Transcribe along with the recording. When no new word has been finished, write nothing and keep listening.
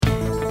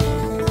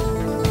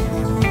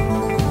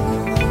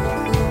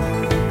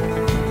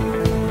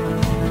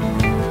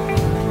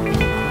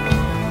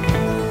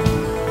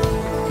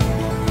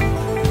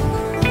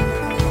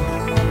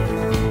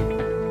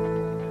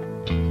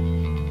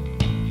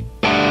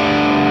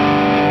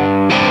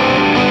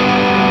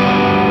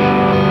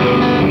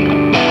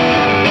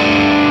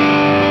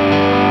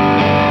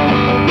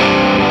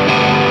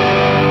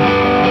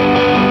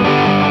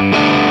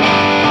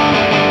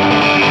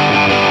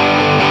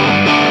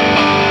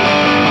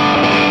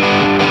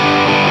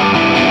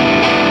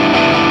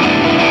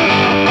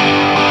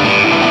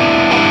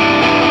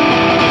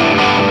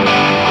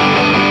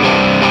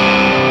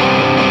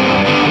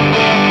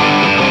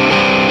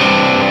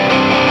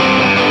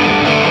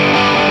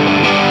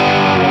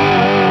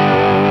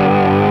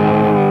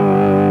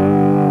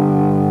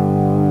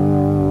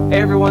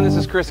everyone, this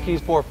is Chris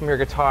Keysforth from Your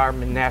Guitar.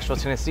 I'm in Nashville,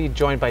 Tennessee,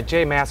 joined by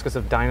Jay Mascis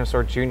of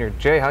Dinosaur Jr.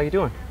 Jay, how you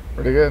doing?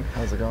 Pretty good.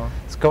 How's it going?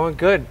 It's going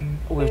good.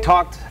 We've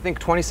talked, I think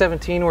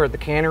 2017 we're at the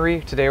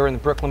Cannery. Today we're in the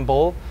Brooklyn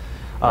Bowl,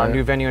 Right.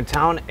 new venue in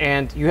town,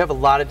 and you have a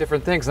lot of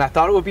different things. And I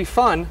thought it would be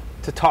fun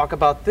to talk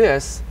about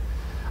this.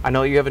 I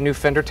know you have a new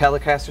Fender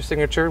Telecaster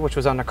signature, which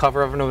was on the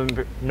cover of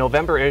a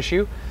November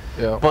issue.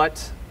 Yeah.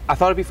 But I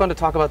thought it'd be fun to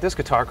talk about this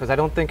guitar because I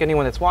don't think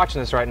anyone that's watching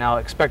this right now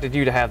expected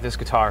you to have this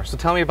guitar. So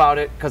tell me about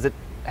it, because it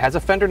has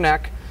a Fender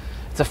neck.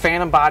 It's a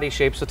Phantom body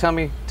shape. So tell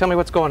me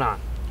what's going on.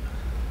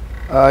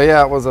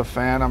 Yeah, it was a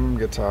Phantom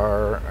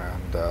guitar,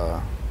 and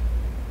a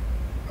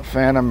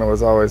Phantom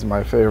was always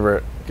my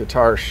favorite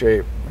guitar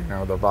shape. You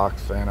know, the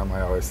Vox Phantom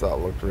I always thought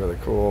looked really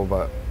cool,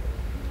 but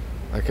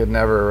I could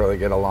never really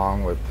get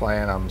along with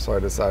playing them, so I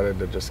decided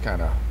to just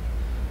kind of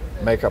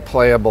make a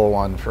playable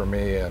one for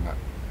me. And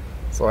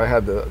so I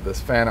had this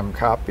Phantom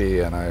copy,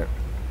 and I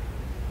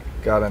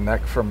got a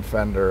neck from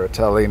Fender, a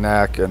Tele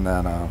neck, and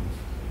then a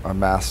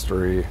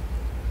Mastery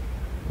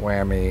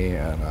whammy,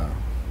 and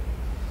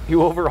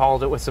You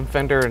overhauled it with some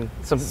Fender and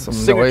some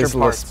signature noiseless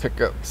parts.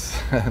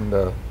 pickups,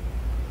 and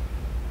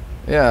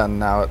yeah, and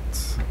now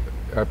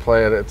I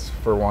play it. It's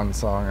for one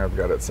song. I've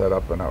got it set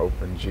up in an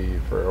open G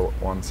for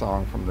one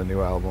song from the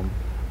new album.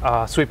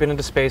 Sweeping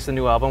into Space, the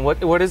new album.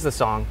 What is the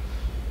song?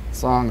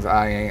 Song's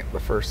I Ain't, the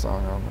first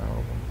song on the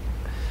album.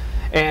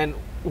 And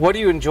what do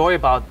you enjoy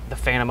about the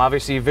Phantom?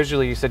 Obviously,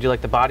 visually, you said you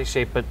like the body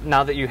shape, but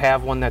now that you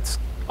have one that's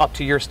up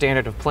to your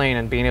standard of playing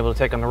and being able to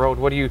take on the road,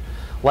 what do you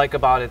like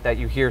about it that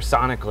you hear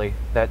sonically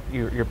that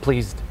you're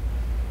pleased?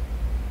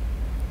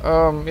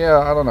 Yeah,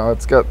 I don't know.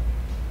 It's got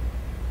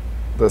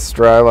the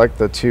Strat. I like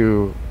the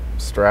two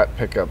Strat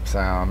pickup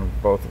sound,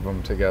 both of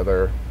them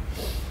together.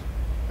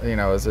 You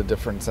know, is a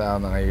different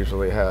sound than I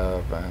usually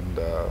have, and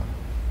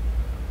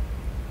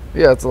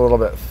yeah, it's a little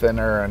bit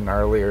thinner and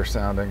gnarlier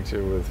sounding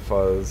too with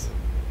fuzz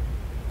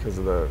because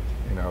of the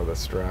the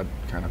Strat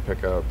kind of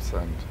pickups.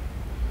 And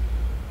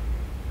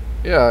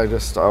yeah, I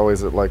just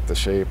always liked the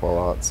shape a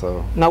lot.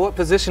 So Now, what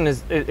position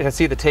is it? I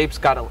see the tape's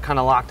got it kind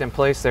of locked in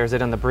place there. Is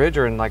it in the bridge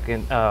or in like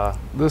in?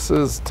 this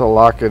is to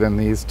lock it in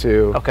these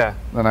two. Okay.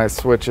 Then I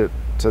switch it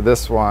to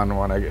this one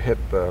when I hit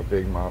the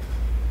big muff.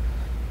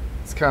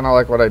 It's kind of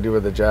like what I do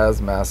with the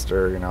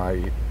Jazzmaster. You know,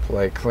 I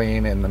play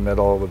clean in the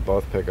middle with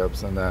both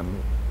pickups, and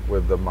then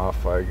with the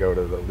muff I go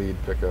to the lead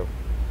pickup.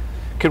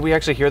 Could we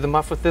actually hear the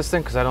muff with this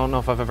thing? Because I don't know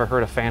if I've ever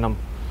heard a Phantom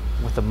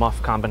with the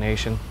muff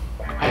combination.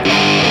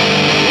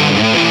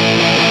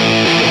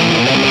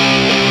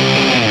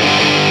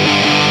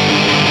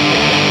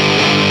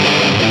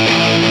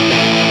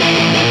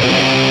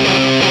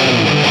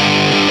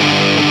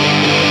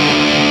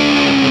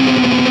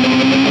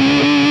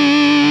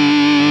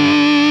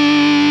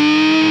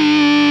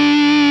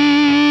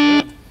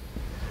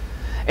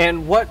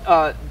 And what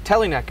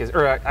Tele neck is,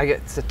 or I guess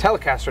it's a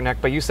Telecaster neck,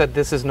 but you said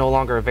this is no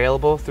longer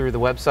available through the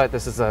website.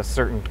 This is a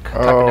certain type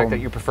of neck that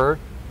you prefer?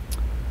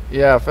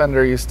 Yeah,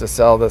 Fender used to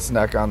sell this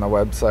neck on the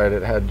website.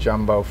 It had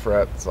jumbo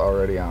frets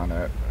already on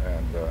it,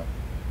 and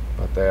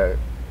but they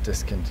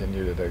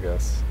discontinued it, I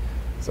guess.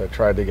 So I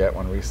tried to get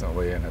one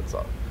recently, and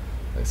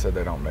they said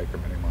they don't make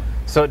them anymore.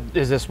 So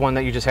is this one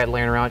that you just had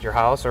laying around at your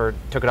house, or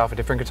took it off a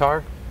different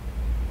guitar?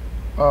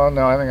 Oh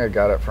no, I think I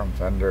got it from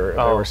Fender.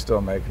 Oh. They were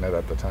still making it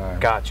at the time.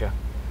 Gotcha.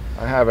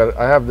 I have it.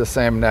 I have the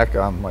same neck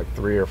on like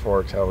 3 or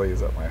 4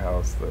 Teles at my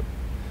house. That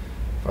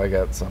if I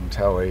get some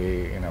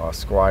Tele, a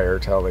Squire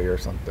Tele or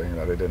something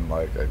that I didn't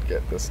like, I'd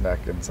get this neck,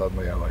 and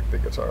suddenly I like the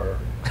guitar.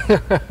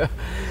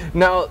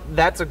 Now,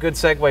 that's a good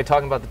segue,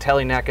 talking about the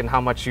Tele neck and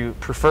how much you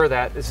prefer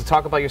that, is to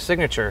talk about your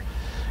signature.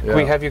 Can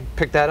we have you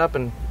pick that up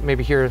and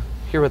maybe hear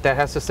what that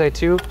has to say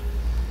too?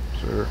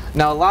 Sure.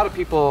 Now, a lot of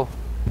people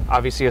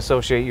obviously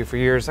associate you for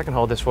years. I can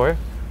hold this for you.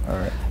 All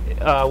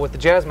right. With the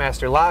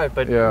Jazzmaster Live,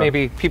 but Yeah.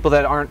 maybe people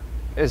that aren't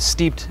as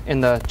steeped in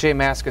the Jay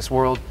Mascis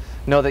world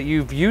know that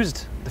you've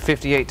used the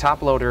 58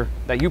 top loader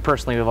that you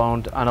personally have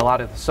owned on a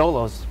lot of the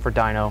solos for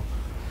Dino.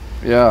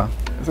 Yeah,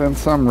 and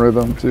some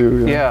rhythm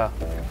too. Yeah.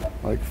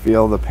 Like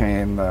feel the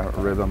pain, the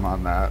rhythm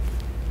on that,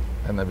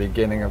 and the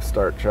beginning of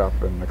Start Chop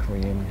and the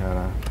clean kind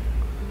of.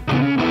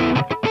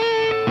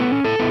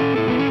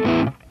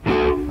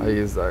 I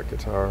use that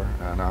guitar,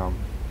 and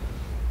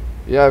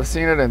yeah, I've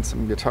seen it in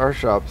some guitar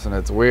shops, and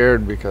it's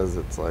weird because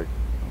it's like,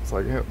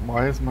 hey,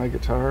 why is my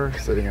guitar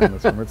sitting in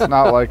this room? It's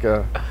not like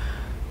a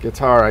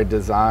guitar I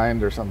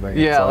designed or something.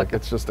 Yeah, It's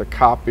it's just a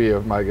copy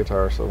of my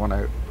guitar. So when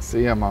I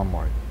see him, I'm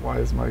like, why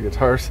is my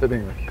guitar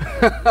sitting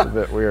there? It's a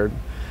bit weird.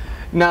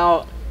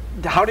 Now,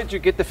 how did you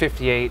get the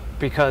 58?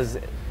 Because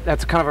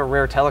that's kind of a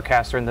rare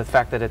Telecaster, and the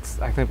fact that it's,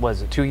 I think,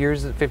 was it 2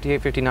 years,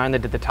 58, 59,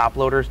 that did the top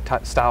loader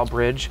style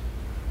bridge?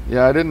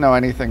 Yeah, I didn't know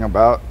anything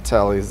about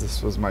Teles.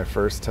 This was my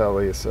first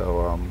Tele,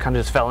 so Kind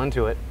of just fell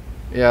into it.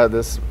 yeah,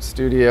 this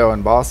studio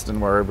in Boston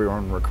where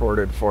everyone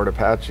recorded Fort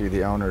Apache,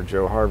 the owner,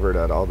 Joe Harvard,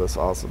 had all this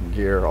awesome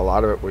gear, a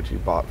lot of it which he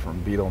bought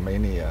from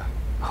Beatlemania.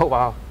 Oh,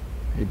 wow.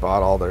 He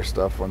bought all their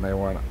stuff when they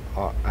went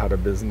out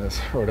of business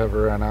or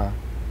whatever, and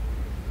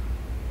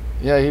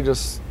yeah, he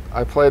just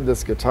I played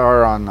this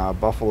guitar on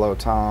Buffalo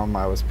Tom.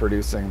 I was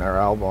producing their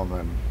album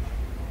and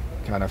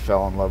kind of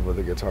fell in love with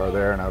the guitar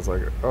there. And I was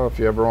like, oh, if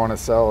you ever want to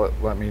sell it,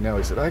 let me know.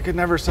 He said, I could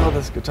never sell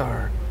this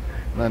guitar.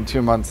 And then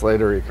 2 months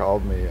later, he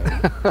called me.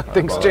 And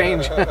things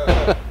change.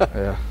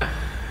 Yeah.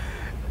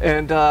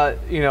 And,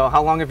 you know,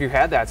 how long have you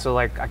had that? So,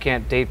 like, I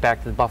can't date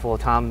back to the Buffalo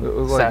Tom It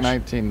was sesh. like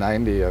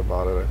 1990 I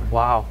bought it, I think.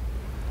 Wow.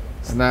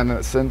 And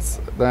then since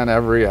then,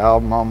 every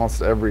album,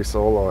 almost every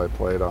solo I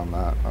played on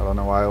that. I don't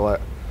know why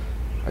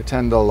I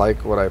tend to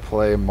like what I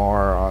play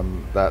more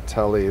on that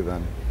Tele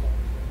than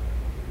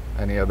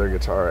any other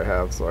guitar I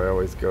have, so I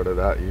always go to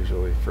that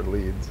usually for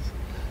leads.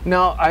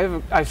 Now,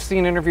 I've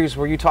seen interviews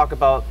where you talk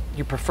about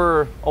you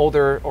prefer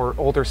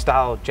older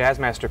style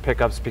Jazzmaster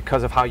pickups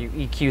because of how you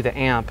EQ the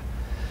amp.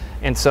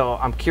 And so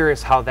I'm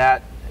curious how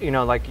that, you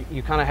know, like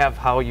you kind of have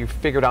how you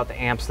figured out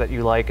the amps that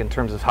you like in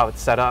terms of how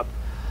it's set up.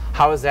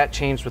 How has that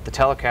changed with the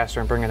Telecaster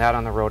and bringing that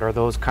on the road? Are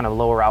those kind of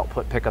lower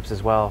output pickups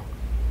as well?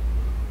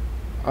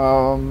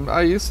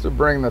 I used to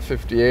bring the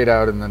 58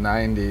 out in the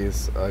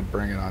 90s. I'd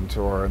bring it on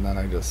tour, and then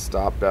I just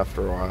stopped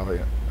after a while.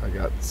 I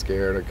got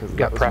scared because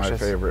that was precious. my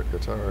favorite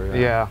guitar.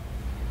 Yeah.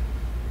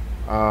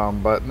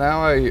 But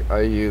now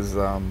I use,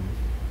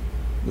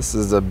 this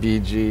is a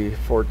BG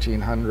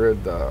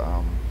 1400,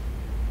 the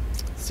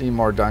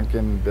Seymour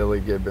Duncan, Billy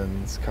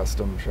Gibbons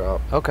custom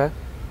shop. Okay.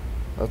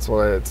 That's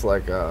why it's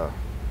like a,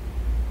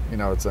 you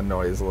know, it's a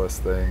noiseless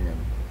thing, and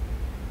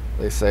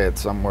they say it's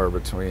somewhere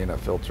between a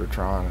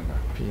Filtertron and a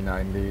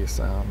P90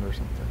 sound or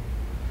something,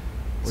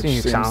 which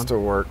Unique seems sound. to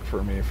work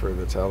for me for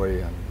the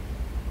Tele. And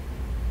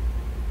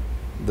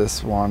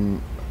this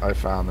one I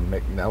found the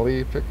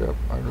McNelly pickup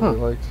I really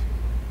liked.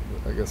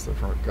 I guess the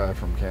guy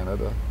from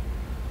Canada.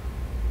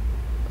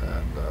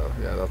 And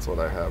yeah, that's what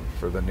I have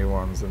for the new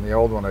ones. And the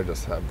old one, I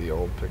just have the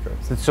old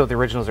pickups. So the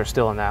originals are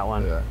still in that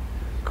one. Yeah.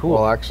 Cool.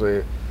 Well,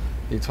 actually,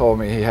 he told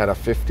me he had a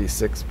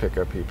 56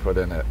 pickup he put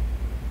in it.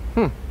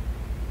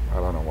 I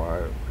don't know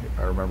why.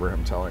 I remember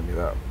him telling me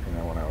that, you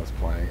know, when I was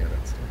playing it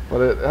and stuff. But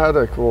it had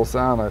a cool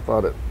sound. I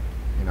thought it,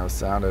 you know,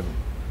 sounded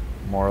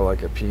more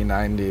like a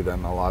P90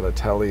 than a lot of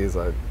Teles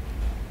I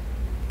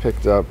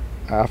picked up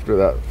after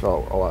that.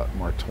 Felt a lot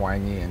more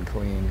twangy and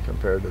clean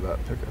compared to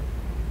that pickup.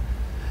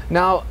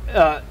 Now,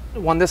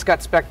 when this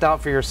got spec'd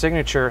out for your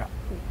signature,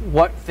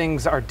 what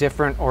things are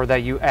different, or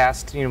that you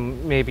asked, you know,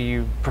 maybe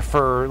you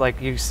prefer, like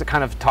you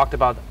kind of talked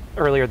about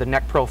earlier, the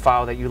neck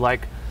profile that you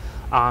like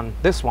on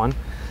this one.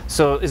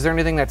 So is there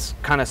anything that's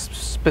kind of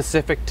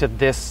specific to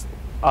this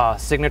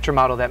signature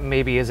model that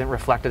maybe isn't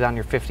reflected on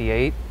your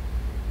 58?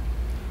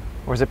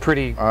 Or is it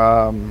pretty?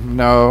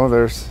 No,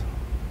 there's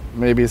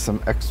maybe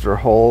some extra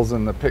holes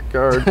in the pick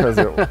guard because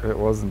it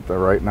wasn't the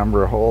right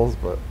number of holes,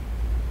 but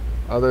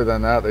other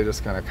than that, they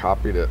just kind of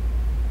copied it.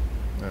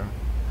 Yeah.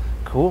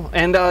 Cool.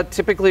 And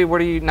typically,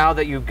 what are you, now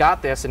that you've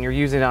got this and you're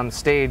using it on the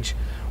stage,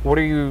 what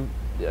are you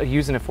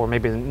using it for?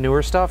 Maybe the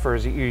newer stuff, or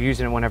is it you're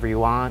using it whenever you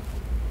want?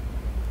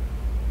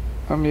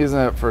 I'm using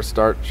it for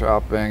start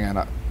shopping, and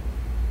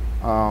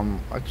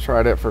I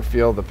tried it for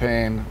Feel the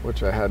Pain,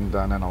 which I hadn't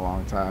done in a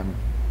long time.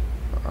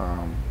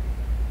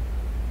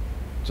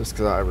 Just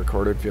because I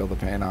recorded Feel the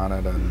Pain on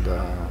it, and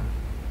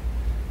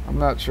I'm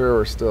not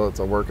sure it's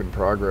a work in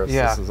progress.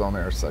 Yeah. This is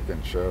only our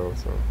second show,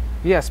 so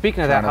Yeah,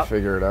 speaking of that, trying to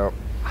figure it out.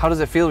 how does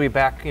it feel to be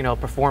back, you know,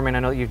 performing? I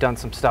know that you've done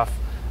some stuff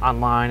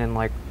online and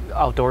like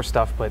outdoor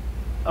stuff, but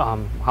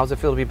how does it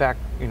feel to be back,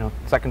 you know,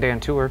 second day on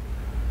tour?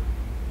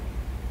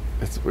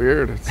 It's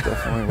weird. It's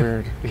definitely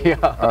weird.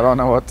 Yeah. I don't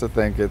know what to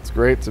think. It's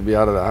great to be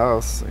out of the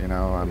house, you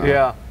know, and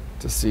Yeah.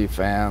 to see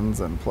fans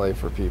and play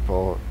for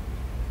people,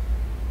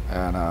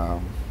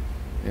 and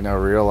you know,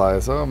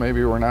 realize, oh,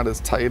 maybe we're not as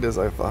tight as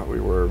I thought we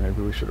were.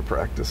 Maybe we should have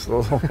practiced a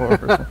little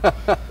more.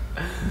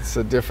 It's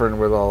different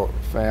with all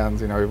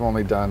fans. You know, we've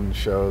only done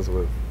shows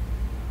with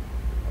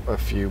a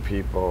few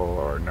people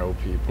or no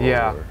people.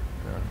 Yeah. Or,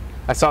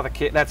 I saw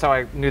that's how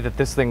I knew that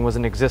this thing was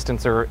in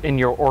existence or in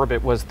your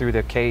orbit, was through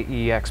the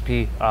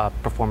KEXP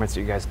performance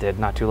that you guys did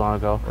not too long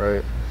ago.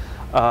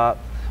 Right.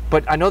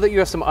 But I know that you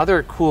have some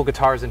other cool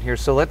guitars in here,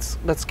 so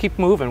let's keep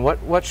moving.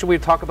 What should we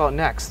talk about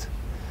next?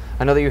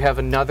 I know that you have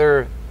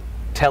another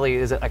Tele.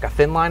 Is it like a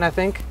thin line, I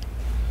think?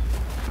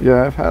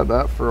 Yeah, I've had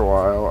that for a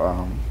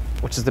while.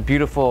 Which is the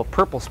beautiful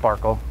purple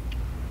sparkle.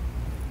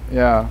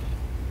 Yeah.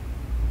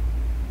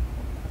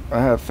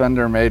 I have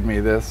Fender made me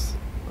this.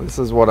 This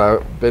is what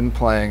I've been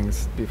playing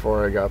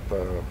before I got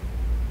the,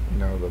 you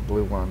know, the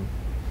blue one.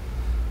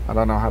 I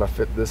don't know how to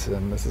fit this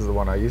in. This is the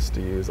one I used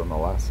to use on the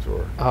last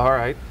tour. All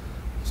right.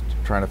 Just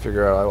trying to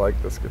figure out, I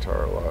like this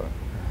guitar a lot.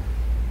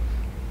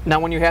 Now,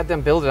 when you had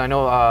them build it, I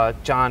know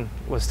John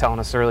was telling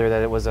us earlier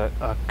that it was a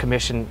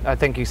commission. I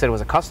think you said it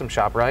was a custom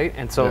shop, right?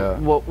 And so, Yeah.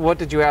 what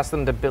did you ask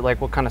them to build? Like,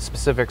 what kind of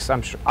specifics?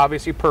 I'm sure,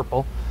 obviously,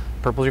 purple.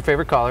 Purple's your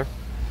favorite color.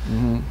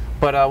 Mm-hmm.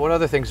 But what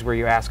other things were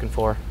you asking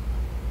for?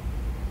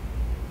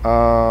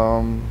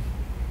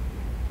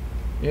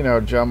 You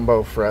know,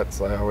 jumbo frets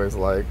I always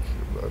like.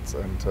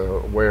 And to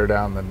wear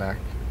down the neck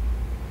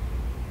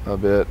a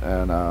bit.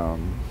 And I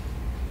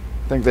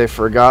think they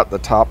forgot the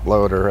top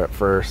loader at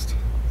first,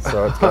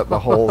 so it's got the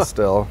hole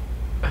still.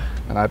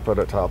 and I put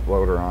a top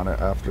loader on it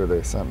after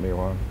they sent me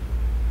one.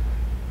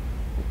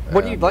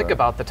 What do you like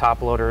about the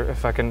top loader,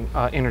 if I can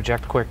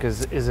interject quick?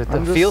 Is it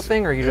the feel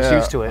thing, or are you just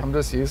used to it? I'm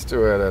just used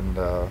to it,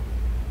 and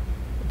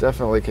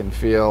definitely can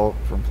feel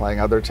from playing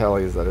other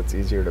tellies that it's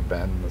easier to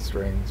bend the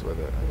strings with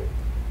it.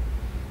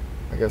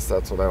 I guess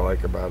that's what I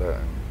like about it.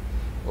 And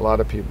a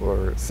lot of people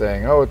are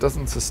saying, oh, it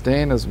doesn't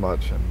sustain as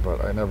much,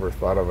 but I never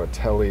thought of a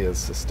telly as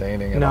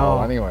sustaining at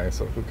all anyway,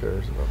 so who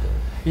cares about that?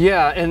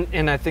 Yeah,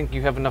 and I think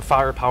you have enough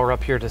firepower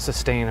up here to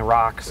sustain a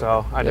rock,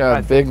 so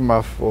I Big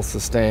Muff will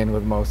sustain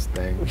with most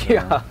things.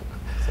 Yeah.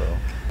 So.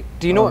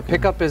 Do you know what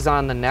pickup is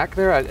on the neck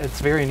there?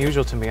 It's very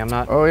unusual to me. I'm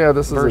not. Oh yeah,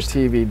 this is a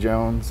TV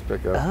Jones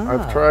pickup.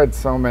 I've tried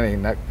so many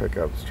neck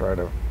pickups,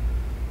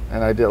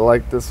 and I did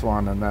like this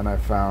one, and then I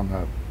found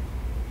that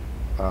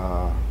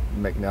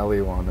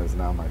McNelly one is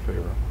now my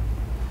favorite.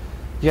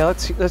 Yeah,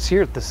 let's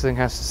hear what this thing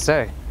has to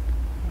say.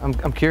 I'm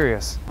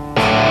curious.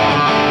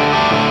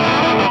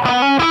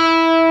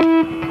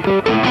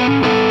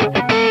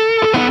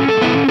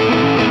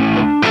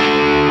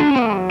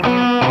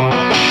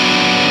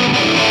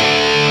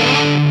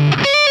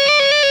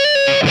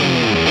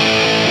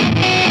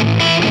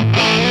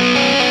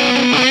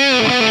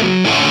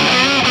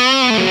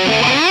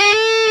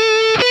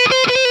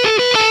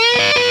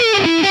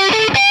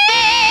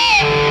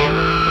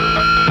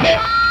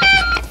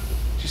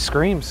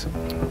 Screams.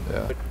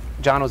 Yeah.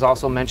 John was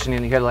also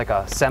mentioning you had like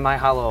a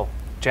semi-hollow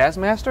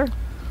Jazzmaster?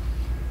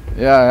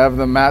 Yeah, I have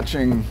the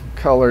matching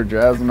color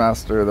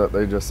Jazzmaster that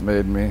they just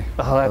made me.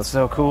 Oh, that's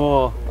so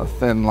cool. A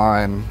thin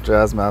line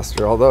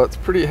Jazzmaster, although it's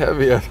pretty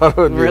heavy. I thought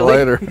it would be Really?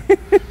 lighter.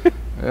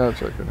 Yeah,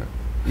 checking it.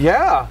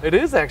 Yeah, it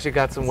is actually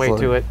got some weight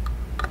to it.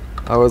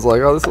 I was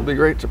like, oh, this will be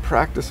great to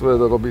practice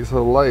with. It'll be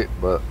so light,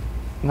 but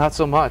not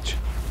so much.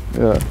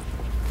 Yeah.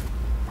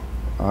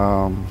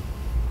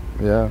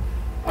 Yeah.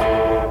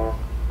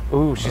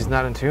 Ooh, she's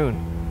not in tune.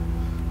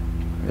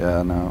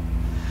 Yeah, no.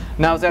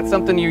 Now, is that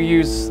something you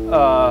use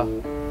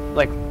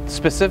like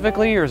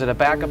specifically, or is it a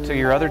backup to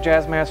your other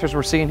Jazzmasters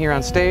we're seeing here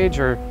on stage,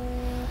 or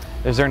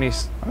is there any?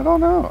 I don't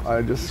know.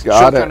 I just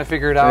got it. Trying to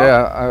figure it out.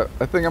 Yeah,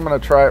 I think I'm gonna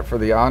try it for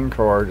the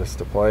encore just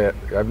to play it.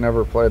 I've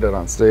never played it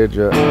on stage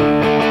yet.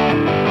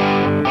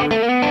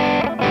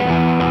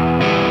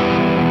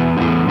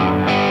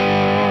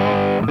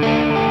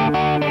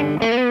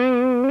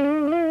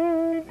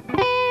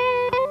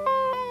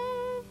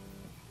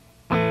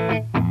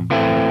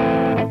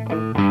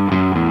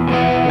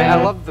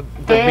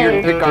 The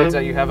weird pickguards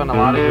that you have on a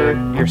lot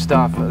of your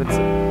stuff.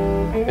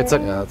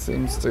 Yeah, it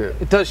seems to.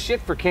 It does shit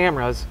for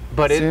cameras,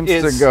 but it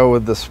seems to go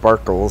with the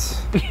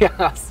sparkles.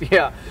 Yes,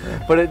 yeah,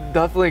 but it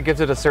definitely gives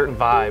it a certain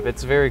vibe.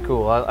 It's very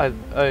cool. I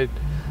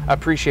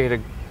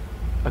appreciate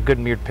a good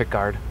mirrored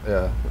pickguard.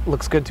 Yeah,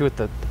 looks good too with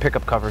the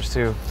pickup covers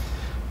too.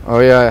 Oh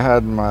yeah, I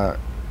had my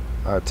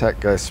tech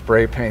guy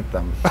spray paint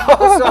them.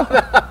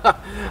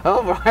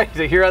 Oh, right.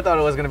 Here I thought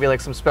it was going to be like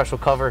some special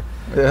cover.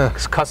 Yeah.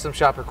 Custom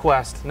shop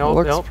request. No,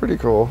 it looks pretty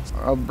cool.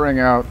 I'll bring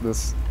out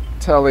this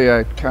telly.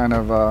 I kind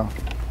of,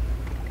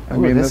 I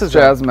mean, this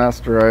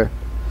Jazzmaster I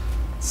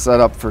set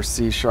up for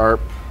C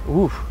sharp.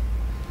 Ooh.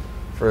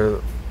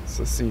 For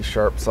the C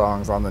sharp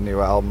songs on the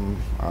new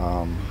album.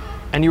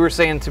 And you were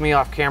saying to me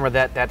off camera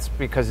that that's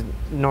because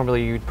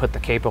normally you'd put the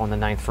capo on the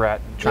 9th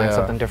fret, trying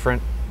something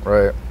different.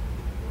 Right.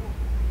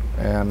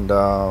 And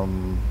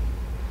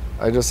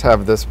I just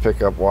have this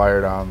pickup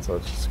wired on, so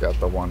it's just got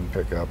the one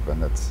pickup,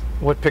 and it's.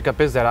 What pickup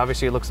is that?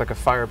 Obviously, it looks like a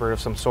Firebird of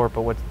some sort,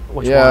 but which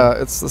one? Yeah,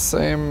 it's the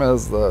same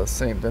as the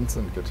St.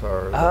 Vincent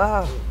guitar.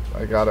 Ah.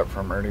 I got it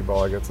from Ernie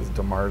Ball. I guess it's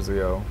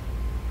DiMarzio.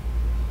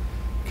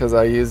 Because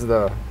I used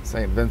the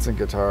St. Vincent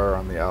guitar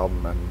on the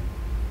album, and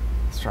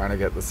I was trying to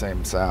get the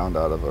same sound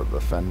out of the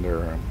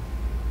Fender. And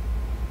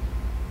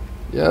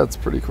yeah, it's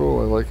pretty cool.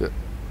 I like it.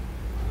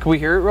 Can we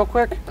hear it real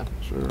quick?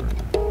 Sure.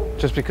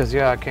 Just because,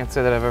 yeah, I can't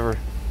say that I've ever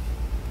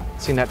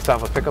seen that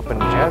style of pickup in a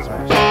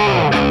Jazzmaster.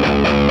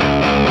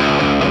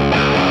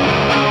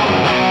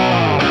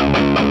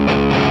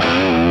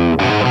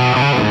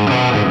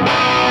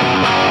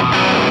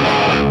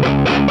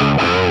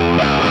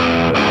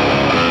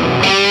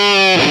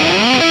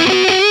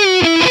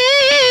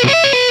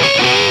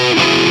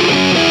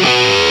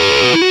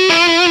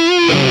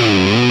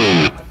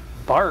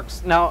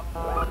 Barks. Now,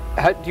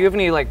 do you have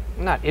any, like,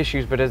 not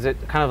issues, but is it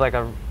kind of like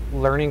a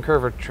learning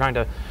curve or trying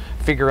to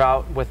figure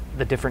out with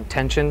the different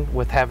tension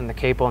with having the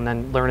capo and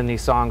then learning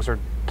these songs or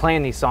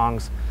playing these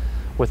songs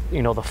with,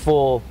 you know, the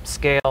full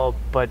scale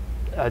but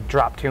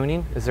drop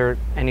tuning? Is there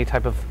any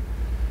type of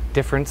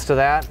difference to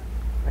that,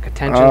 like a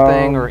tension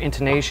thing or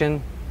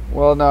intonation?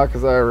 Well, no,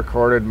 because I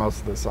recorded most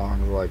of the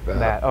songs like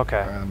that.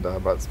 Okay. And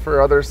but for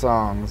other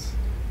songs,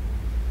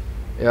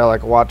 yeah,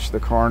 like Watch the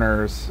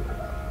Corners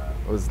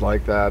was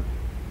like that.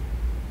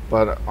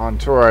 But on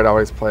tour, I'd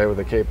always play with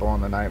the capo on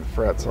the 9th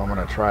fret, so I'm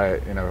gonna try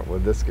it, you know,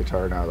 with this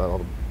guitar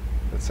now.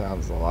 It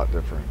sounds a lot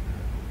different.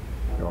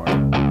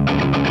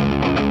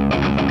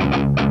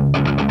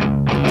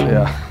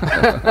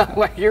 Yeah.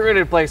 Like you're ready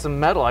to play some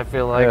metal, I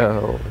feel like.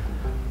 Yeah.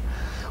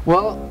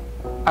 Well,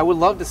 I would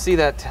love to see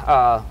that,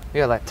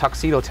 that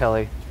Tuxedo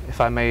telly.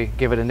 if I may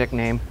give it a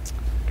nickname.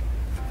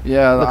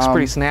 Yeah, Looks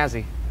pretty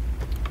snazzy.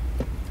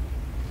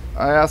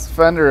 I asked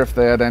Fender if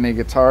they had any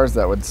guitars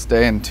that would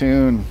stay in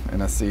tune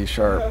in a C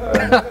sharp.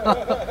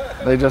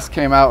 And they just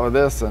came out with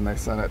this and they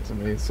sent it to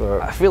me.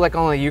 So I feel like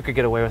only you could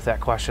get away with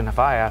that question. If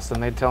I asked them,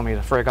 they'd tell me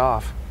to frig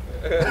off.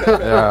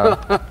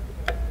 yeah,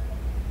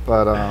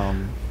 but I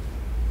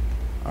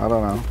don't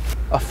know.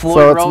 A Floyd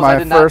So it's Rose, I my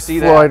did not first see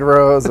Floyd that.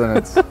 Rose, and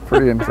it's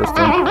pretty interesting.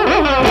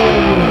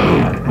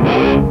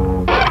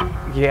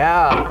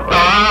 Yeah.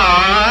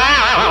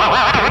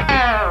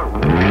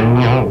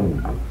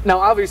 Now,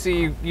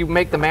 obviously, you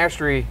make the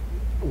mastery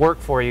work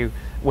for you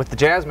with the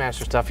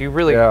Jazzmaster stuff. You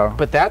really, Yeah.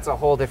 but that's a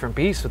whole different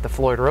beast with the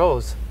Floyd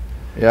Rose.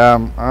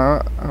 Yeah,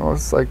 I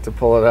always like to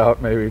pull it out,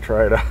 maybe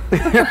try to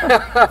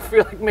I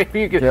feel like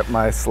maybe you could. get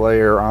my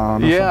Slayer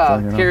on. Or Yeah,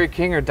 something, you know? Kerry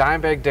King or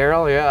Dimebag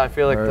Darrell. Yeah, I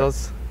feel like Right.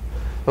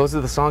 those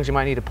are the songs you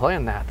might need to play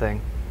in that thing.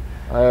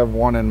 I have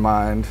one in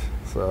mind.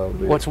 So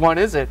Which one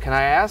is it? Can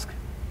I ask?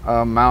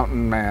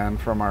 Mountain Man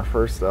from our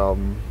first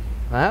album.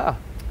 Ah,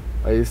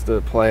 I used to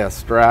play a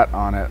Strat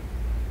on it,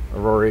 a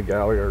Rory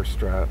Gallagher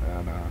Strat,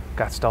 and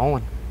got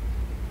stolen.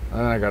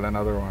 then I got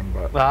another one,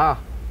 Ah,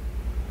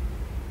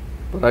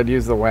 but I'd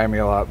use the whammy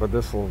a lot. But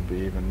this will be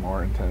even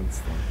more intense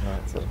than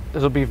that. So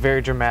it'll be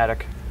very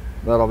dramatic.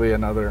 that'll be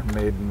another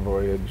maiden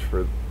voyage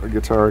for the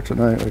guitar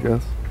tonight, I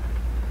guess.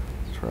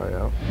 Let's try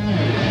out.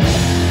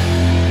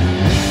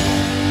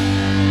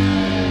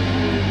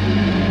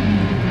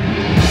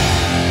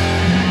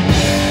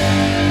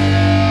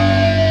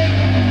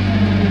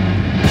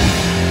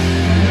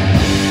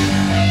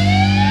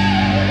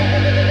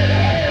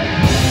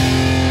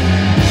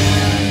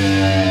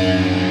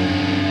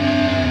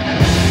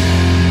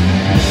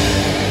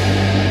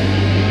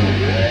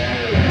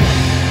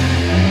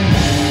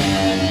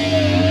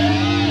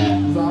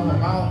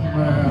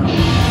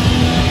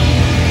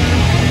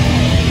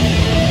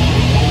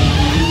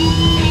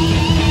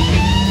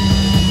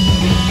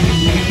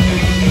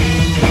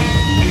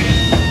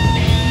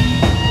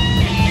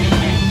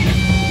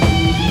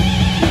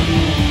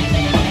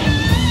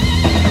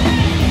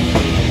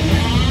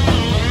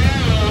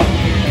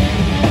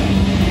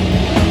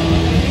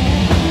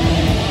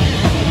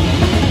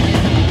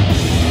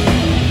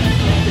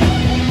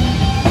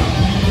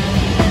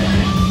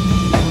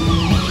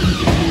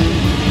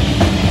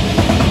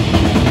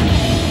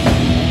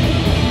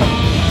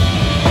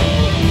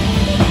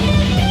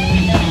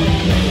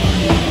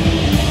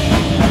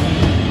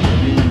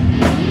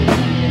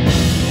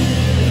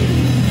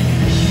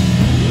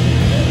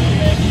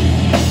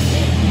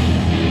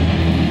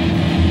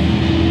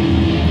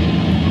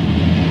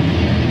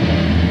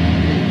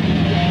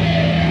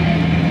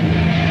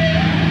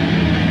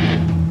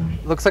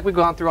 Looks like we've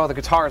gone through all the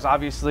guitars.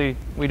 Obviously,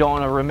 we don't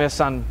want to remiss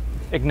on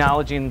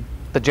acknowledging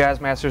the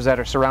Jazzmasters that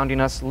are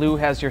surrounding us. Lou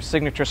has your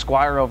signature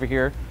Squire over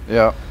here.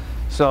 Yeah.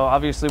 So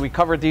obviously we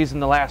covered these in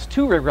the last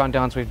 2 rig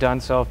rundowns we've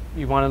done. So if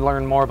you want to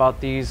learn more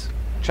about these,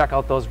 check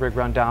out those rig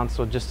rundowns.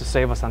 So just to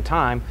save us on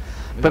time.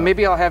 But Yeah.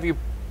 maybe I'll have you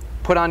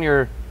put on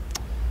your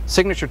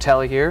signature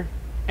telly here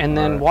and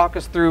then Alright. walk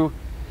us through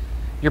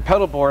your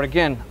pedal board.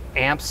 Again,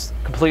 amps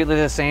completely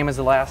the same as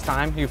the last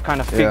time. You've kind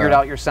of figured Yeah.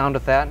 out your sound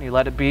with that and you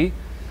let it be.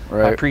 I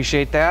Right.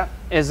 appreciate that.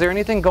 Is there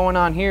anything going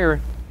on here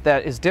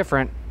that is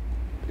different?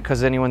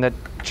 Because anyone that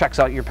checks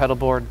out your pedal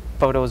board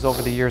photos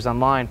over the years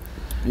online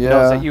knows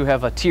Yeah. that you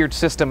have a tiered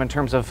system in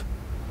terms of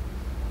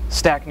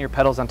stacking your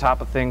pedals on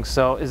top of things.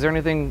 So is there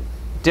anything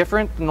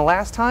different than the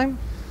last time?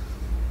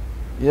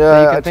 that you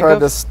Yeah, can I think tried of?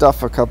 to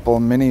stuff a couple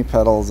mini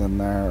pedals in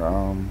there.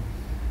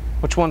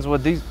 Which ones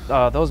would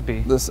those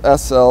be? This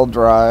SL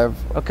drive,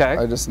 Okay.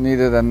 I just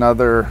needed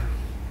another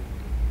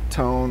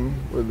tone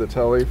with the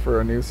telly for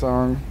a new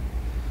song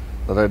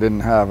that I didn't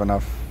have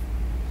enough.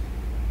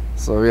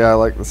 So yeah, I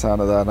like the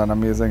sound of that, and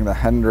I'm using the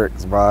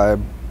Hendrix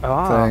Vibe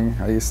thing.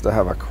 I used to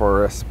have a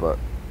chorus, but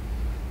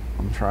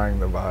I'm trying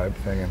the Vibe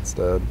thing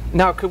instead.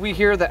 Now, could we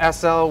hear the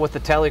SL with the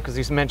telly? Because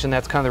you mentioned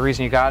that's kind of the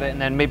reason you got it,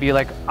 and then maybe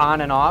like on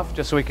and off,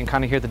 just so we can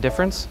kind of hear the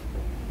difference.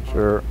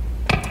 Sure.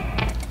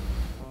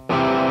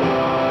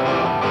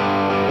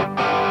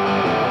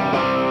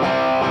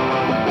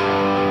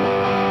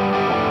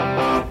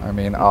 I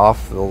mean,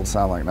 off, it'll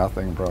sound like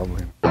nothing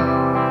probably.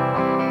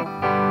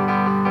 I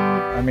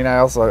mean, I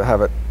also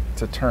have it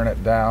to turn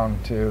it down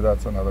too.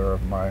 That's another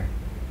of my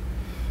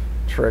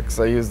tricks.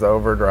 I use the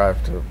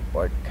overdrive to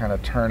like kind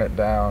of turn it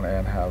down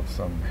and have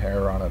some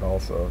hair on it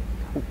also.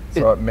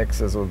 So it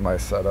mixes with my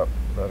setup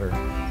better.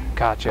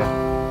 Gotcha.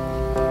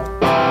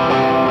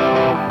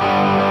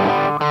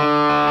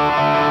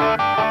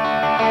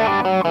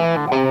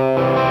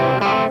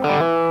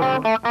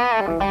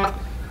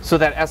 So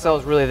that SL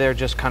is really there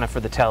just kind of for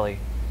the telly.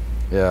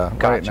 Yeah, right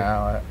Gotcha.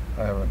 now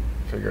I haven't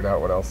figured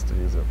out what else to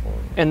use it for.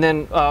 And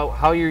then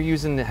how you're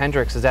using the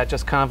Hendrix, is that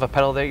just kind of a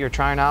pedal that you're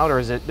trying out, or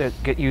is it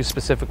get used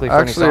specifically for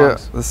Actually, any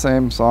songs? the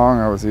same song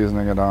I was using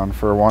it on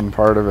for one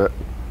part of it.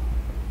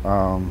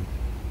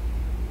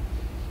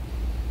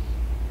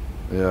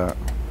 Yeah,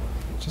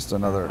 just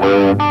another.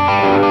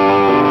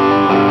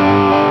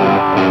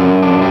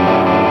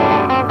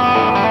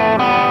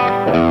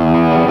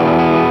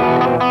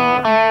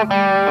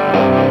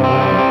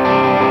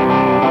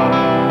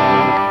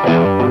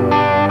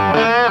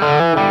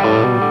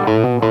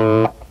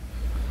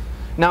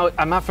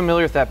 I'm not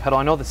familiar with that pedal.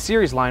 I know the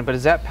series line, but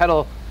does that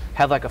pedal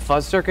have like a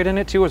fuzz circuit in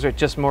it too, or is it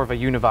just more of a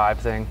univibe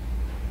thing?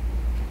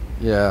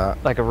 Yeah.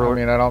 Like a I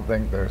mean, I don't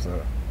think there's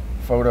a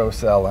photo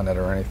cell in it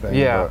or anything.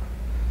 Yeah. But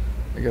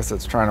I guess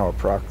it's trying to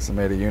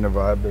approximate a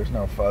univibe. There's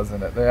no fuzz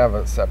in it. They have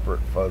a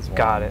separate fuzz one.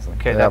 Got it.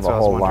 Okay, they that's have what a I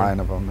was whole wondering. line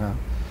of them, yeah.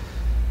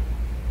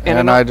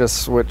 And I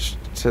just switched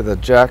to the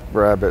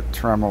Jackrabbit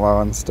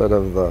tremolo instead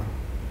of the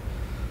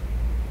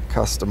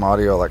custom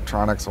audio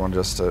electronics one,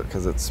 just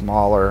because it's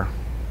smaller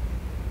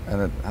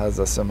and it has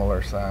a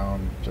similar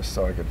sound, just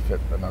so I could fit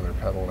another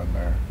pedal in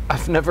there.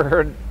 I've never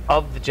heard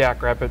of the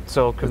Jackrabbit,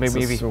 so could It's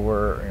maybe a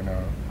Sewer, you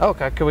know.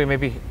 Okay, could we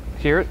maybe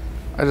hear it?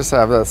 I just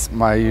have this.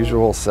 My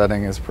usual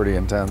setting is pretty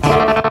intense.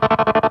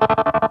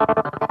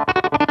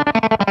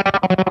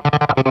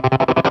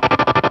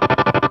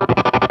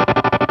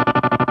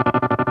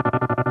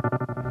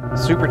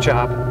 Super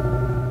chop. Yeah.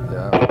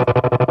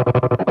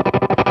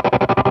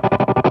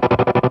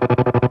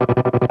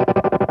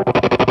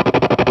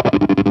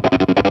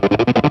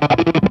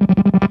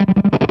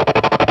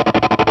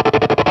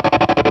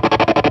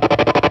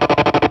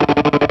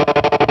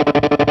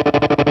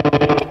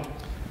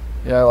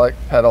 Yeah, I like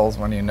pedals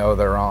when you know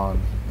they're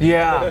on.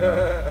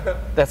 Yeah.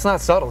 That's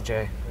not subtle,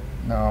 Jay.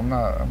 No, I'm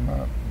not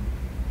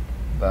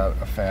that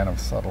a fan of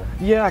subtle.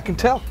 Yeah, I can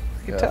tell.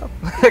 I can tell.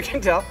 I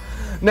can tell.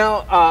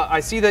 Now,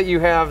 I see that you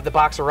have the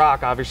Boxer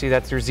Rock. Obviously,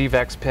 that's your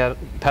ZVEX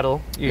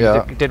pedal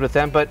you did with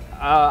them. But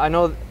I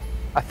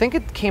think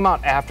it came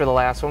out after the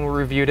last one. We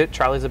reviewed it.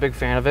 Charlie's a big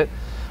fan of it.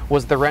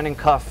 Was the Ren and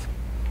Cuff,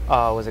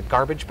 was it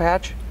Garbage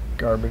Patch?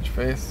 Garbage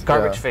Face?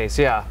 Garbage Face,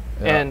 yeah.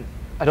 And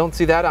I don't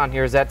see that on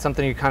here. Is that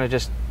something you kind of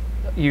just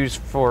use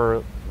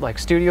for like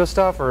studio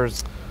stuff, or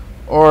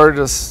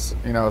just,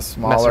 you know,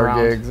 smaller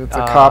around? gigs? It's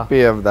a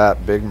copy of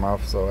that Big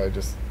Muff, so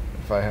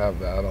if I have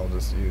that, I'll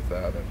just use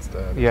that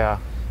instead. Yeah.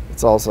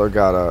 It's also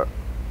got a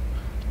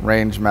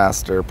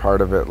Rangemaster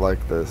part of it,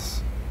 like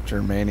this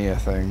Germania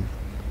thing,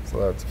 so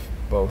that's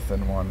both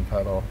in one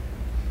pedal.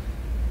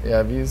 Yeah,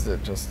 I've used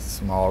it just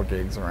small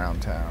gigs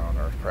around town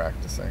or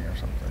practicing or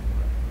something.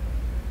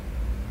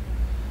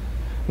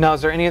 Now,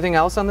 is there anything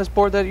else on this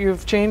board that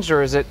you've changed,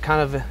 or is it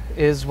kind of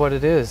is what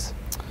it is?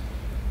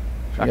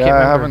 I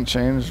haven't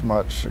changed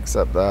much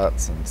except that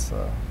since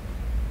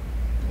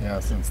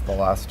the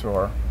last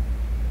tour.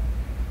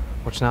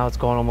 Which now it's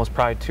going almost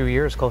probably 2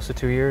 years, close to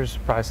 2 years,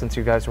 probably since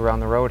you guys were on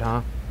the road,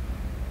 huh?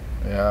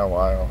 Yeah, a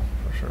while,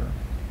 for sure.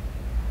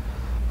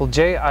 Well,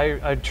 Jay,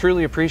 I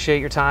truly appreciate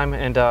your time,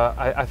 and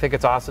I think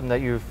it's awesome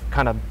that you've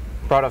kind of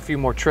brought a few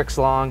more tricks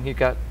along. You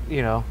got,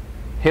 you know,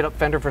 hit up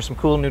Fender for some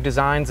cool new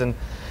designs, and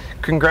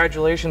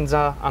congratulations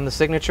on the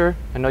signature.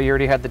 I know you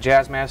already had the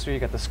Jazzmaster, you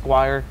got the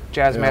Squier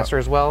Jazzmaster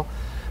as well.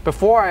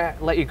 Before I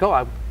let you go,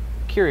 I'm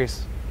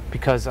curious,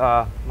 because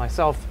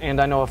myself and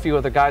I know a few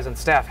other guys on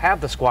staff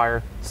have the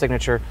Squier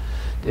signature.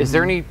 Is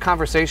there any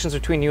conversations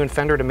between you and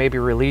Fender to maybe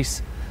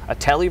release a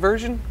Tele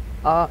version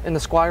in the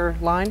Squier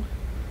line?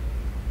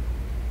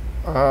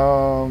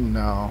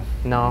 No.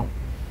 No.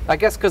 I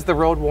guess because the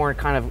Road Worn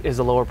kind of is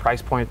a lower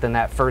price point than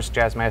that first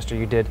Jazzmaster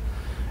you did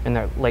in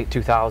the late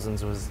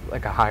 2000s, was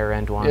like a higher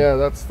end one. Yeah,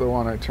 that's the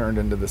one I turned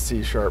into the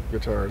C-sharp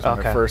guitars,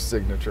 my first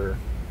signature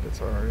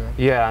guitar,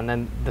 Yeah, and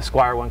then the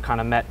Squier one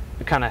kind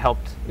of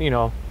helped, you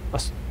know.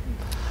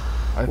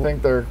 I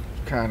think they're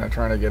kind of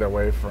trying to get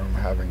away from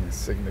having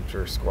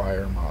signature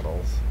Squier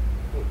models.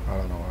 I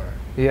don't know why.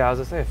 Yeah, I was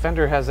gonna say, if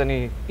Fender has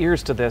any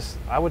ears to this,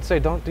 I would say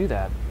don't do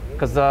that,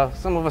 because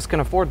some of us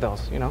can afford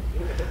those, you know.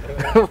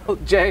 Well,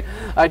 Jay,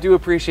 I do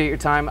appreciate your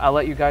time. I'll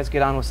let you guys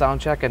get on with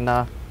sound check, and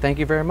thank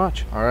you very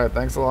much. All right,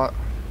 thanks a lot.